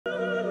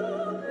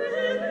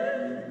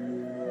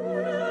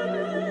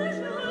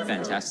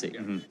fantastic.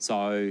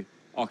 So,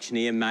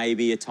 auctioneer,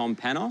 maybe a Tom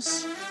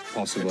Panos?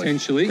 Possibly.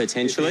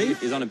 Potentially.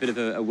 He's on a bit of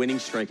a winning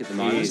streak at the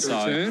moment.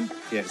 So,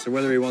 yeah, so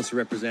whether he wants to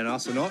represent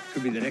us or not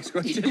could be the next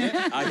question. Okay.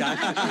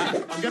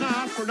 I'm going to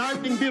ask for an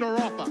opening bid or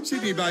offer.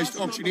 Sydney-based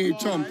auctioneer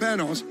Tom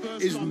Panos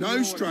is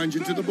no stranger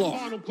to the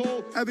block,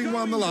 having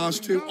won the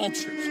last 2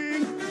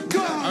 auctions.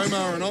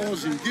 Omar and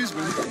Oz in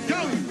Gisborne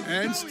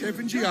and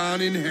Stephen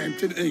Gian in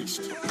Hampton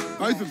East.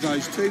 Both of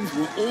those teams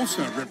were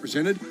also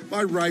represented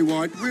by Ray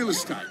White Real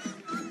Estate.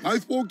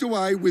 Both walked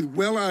away with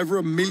well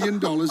over $1 million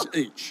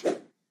each.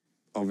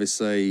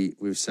 Obviously,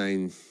 we've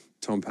seen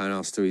Tom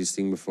Panos do his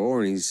thing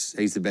before, and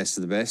he's the best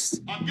of the best.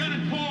 I'm going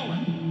to call it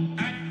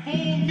at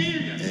 $4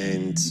 million.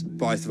 And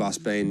both of us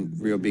being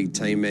real big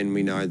team men,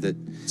 we know that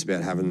it's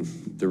about having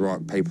the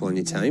right people on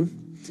your team.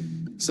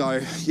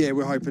 So, yeah,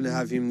 we're hoping to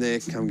have him there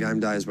come game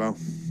day as well.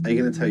 Are you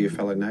going to tell your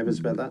fellow neighbours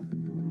about that?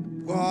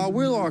 Well,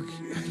 we're like,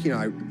 you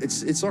know,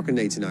 it's like a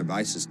need-to-know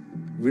basis.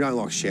 We don't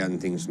like shouting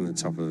things from the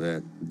top of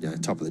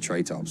the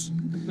treetops.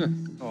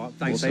 All right,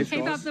 thanks, Steve.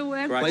 Keep up the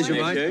work. Pleasure,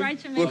 mate. Great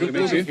to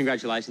meet you.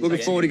 Congratulations.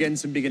 Looking forward to getting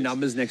some bigger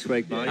numbers next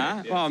week, mate.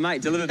 Huh? Oh,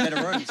 mate, deliver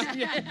better rooms.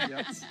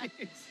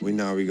 We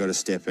know we've got to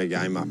step our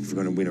game up if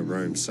we're going to win a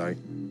room. So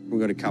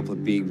we've got a couple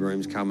of big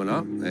rooms coming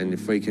up, and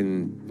if we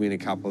can win a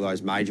couple of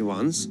those major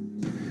ones,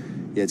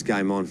 yeah, it's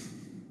game on.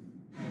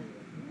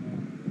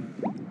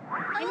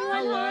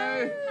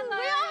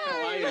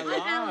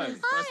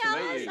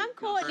 I'm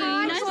Courtney.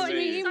 Nice to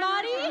meet you,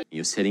 Marty.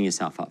 You're setting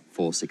yourself up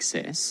for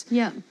success.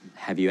 Yeah.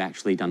 Have you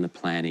actually done the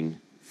planning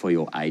for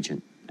your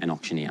agent and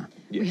auctioneer?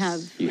 We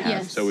have. You have.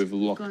 Yes. So we've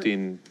locked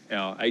in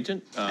our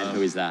agent. And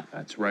who is that?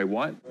 That's Ray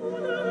White.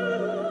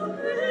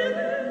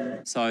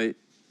 So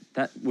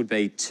that would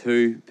be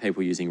 2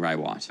 people using Ray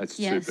White. That's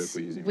Yes. 2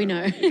 people using We Ray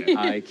know. White.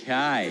 Yeah.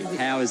 Okay.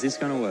 How is this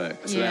going to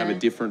work? So they have a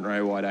different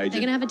Ray White agent.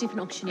 They're going to have a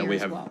different auctioneer And we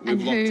as have- well. we've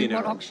And locked in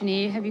what our-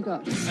 auctioneer have you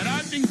got? An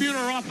opening bid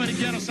or offer to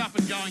get us up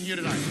and going here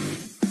today.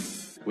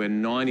 We're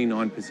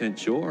 99%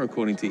 sure,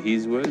 according to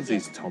his words,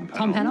 he's Tom Panos.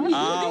 Tom Panos?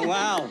 Oh,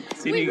 wow.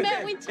 Sydney, We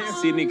met with Tom.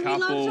 Sydney We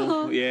love couple,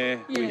 Tom. yeah,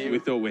 we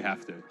thought we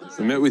have to.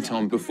 We met with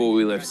Tom before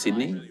we left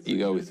Sydney. You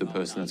go with the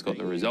person that's got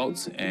the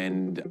results,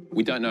 and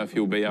we don't know if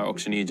he'll be our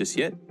auctioneer just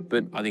yet,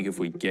 but I think if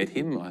we get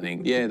him, I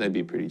think, yeah, they'd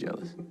be pretty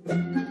jealous.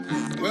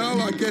 Well,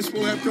 I guess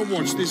we'll have to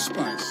watch this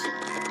space.